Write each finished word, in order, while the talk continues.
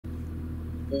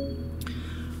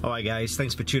Alright guys,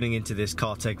 thanks for tuning into this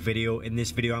car tech video. In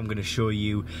this video I'm going to show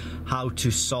you how to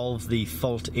solve the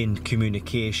fault in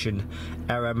communication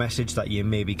error message that you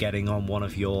may be getting on one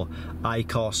of your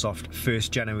iCarsoft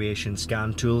first generation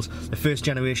scan tools. The first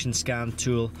generation scan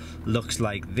tool looks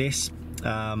like this.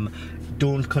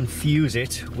 Don't confuse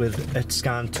it with a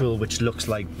scan tool which looks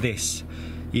like this.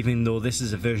 Even though this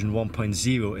is a version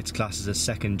 1.0, it's classed as a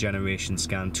second generation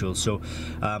scan tool. So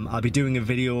I'll be doing a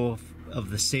video of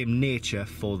the same nature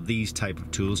for these type of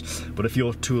tools, but if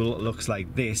your tool looks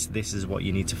like this is what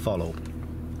you need to follow.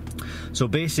 So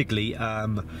basically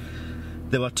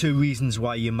there are two reasons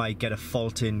why you might get a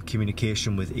fault in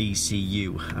communication with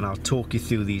ECU, and I'll talk you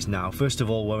through these now. First of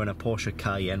all, we're in a Porsche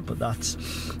Cayenne, but that's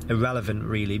irrelevant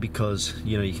really, because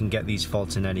you know you can get these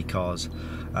faults in any cars.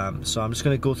 So I'm just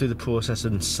going to go through the process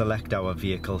and select our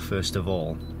vehicle first of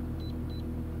all.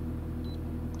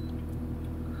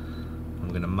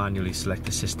 I'm going to manually select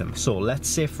the system. So let's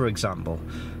say, for example,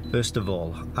 first of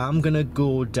all, I'm going to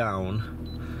go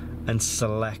down and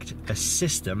select a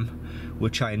system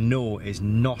which I know is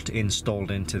not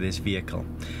installed into this vehicle,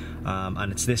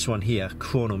 and it's this one here,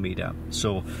 chronometer.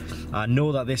 So I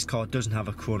know that this car doesn't have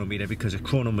a chronometer because a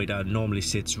chronometer normally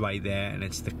sits right there, and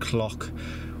it's the clock,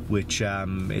 which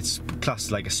it's classed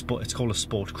like a sport. It's called a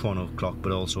sport chrono clock,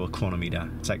 but also a chronometer.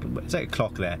 It's like a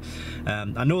clock there.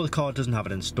 I know the car doesn't have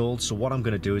it installed, so what I'm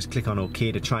going to do is click on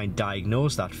OK to try and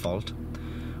diagnose that fault.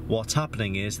 What's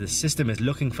happening is the system is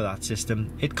looking for that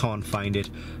system, it can't find it,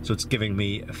 so it's giving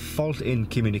me a fault in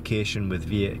communication with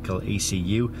vehicle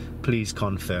ECU, please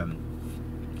confirm.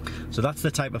 So that's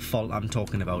the type of fault I'm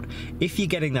talking about. If you're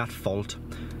getting that fault,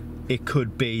 it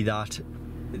could be that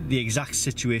the exact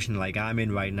situation like I'm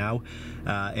in right now,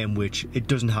 in which it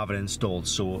doesn't have it installed.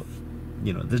 So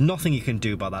you know, there's nothing you can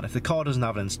do about that. If the car doesn't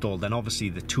have it installed, then obviously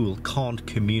the tool can't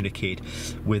communicate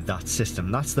with that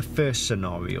system. That's the first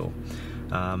scenario.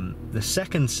 The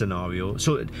second scenario,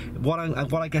 so what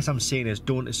I guess I'm saying is,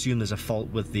 don't assume there's a fault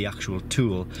with the actual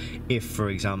tool if, for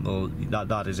example,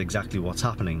 that is exactly what's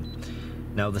happening.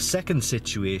 Now the second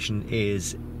situation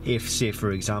is if, say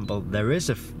for example, there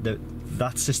is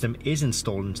that system is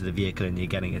installed into the vehicle and you're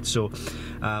getting it. So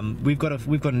we've got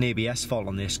an ABS fault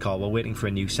on this car. We're waiting for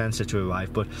a new sensor to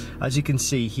arrive, but as you can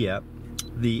see here,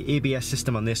 the ABS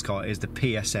system on this car is the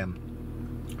PSM.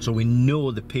 So we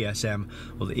know the PSM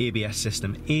or the ABS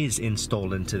system is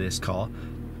installed into this car,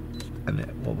 and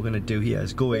what we're going to do here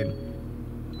is go in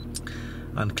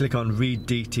and click on read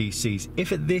DTCs.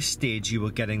 If at this stage you were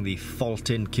getting the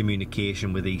fault in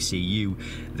communication with ECU,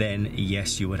 then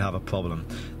yes, you would have a problem.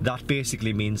 That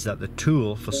basically means that the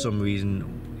tool for some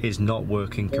reason is not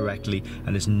working correctly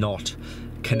and is not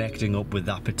connecting up with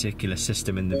that particular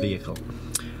system in the vehicle.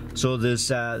 So there's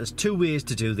two ways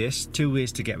to do this, two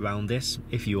ways to get around this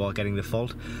if you are getting the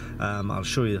fault. I'll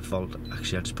show you the fault.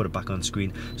 Actually, I'll just put it back on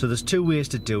screen. So there's two ways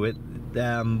to do it.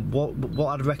 What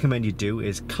I'd recommend you do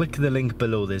is click the link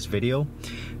below this video,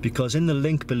 because in the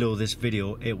link below this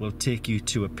video it will take you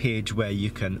to a page where you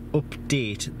can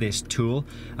update this tool,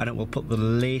 and it will put the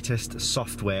latest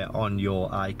software on your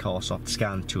iCarsoft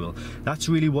scan tool. That's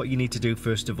really what you need to do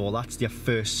first of all. That's your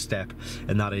first step,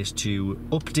 and that is to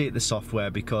update the software,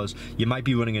 because you might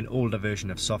be running an older version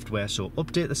of software. So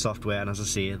update the software, and as I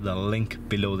say, the link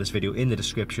below this video in the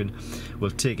description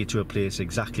will take you to a place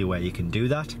exactly where you can do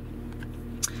that.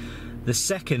 The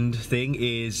second thing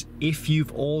is, if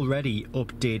you've already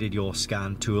updated your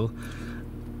scan tool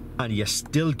and you're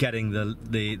still getting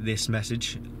this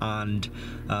message, and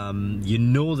you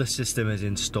know the system is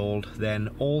installed, then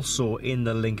also in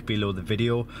the link below the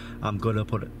video I'm going to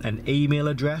put an email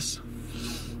address.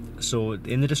 So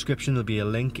in the description there'll be a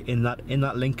link. In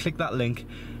that link, click that link,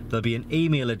 there'll be an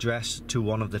email address to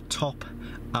one of the top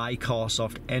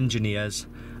iCarsoft engineers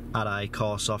at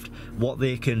iCarsoft. What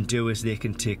they can do is they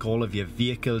can take all of your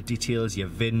vehicle details, your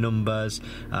VIN numbers,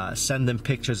 send them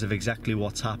pictures of exactly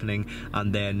what's happening,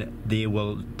 and then they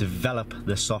will develop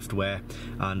the software.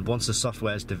 And once the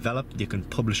software is developed, you can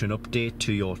publish an update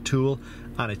to your tool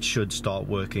and it should start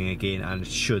working again, and it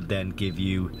should then give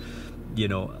you, you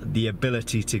know, the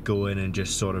ability to go in and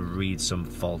just sort of read some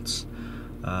faults.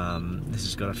 This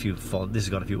has got a few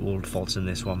old faults in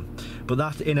this one, but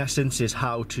that in essence is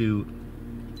how to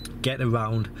get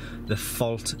around the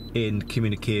fault in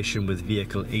communication with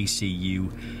vehicle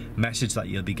ECU message that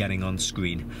you'll be getting on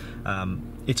screen.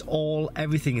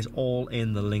 Everything is all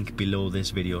in the link below this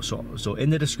video. So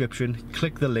in the description,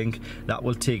 click the link. That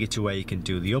will take you to where you can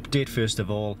do the update first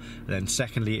of all, then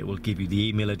secondly it will give you the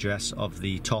email address of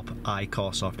the top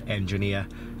iCarsoft engineer,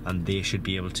 and they should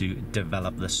be able to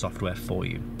develop the software for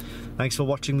you. Thanks for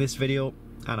watching this video,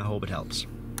 and I hope it helps.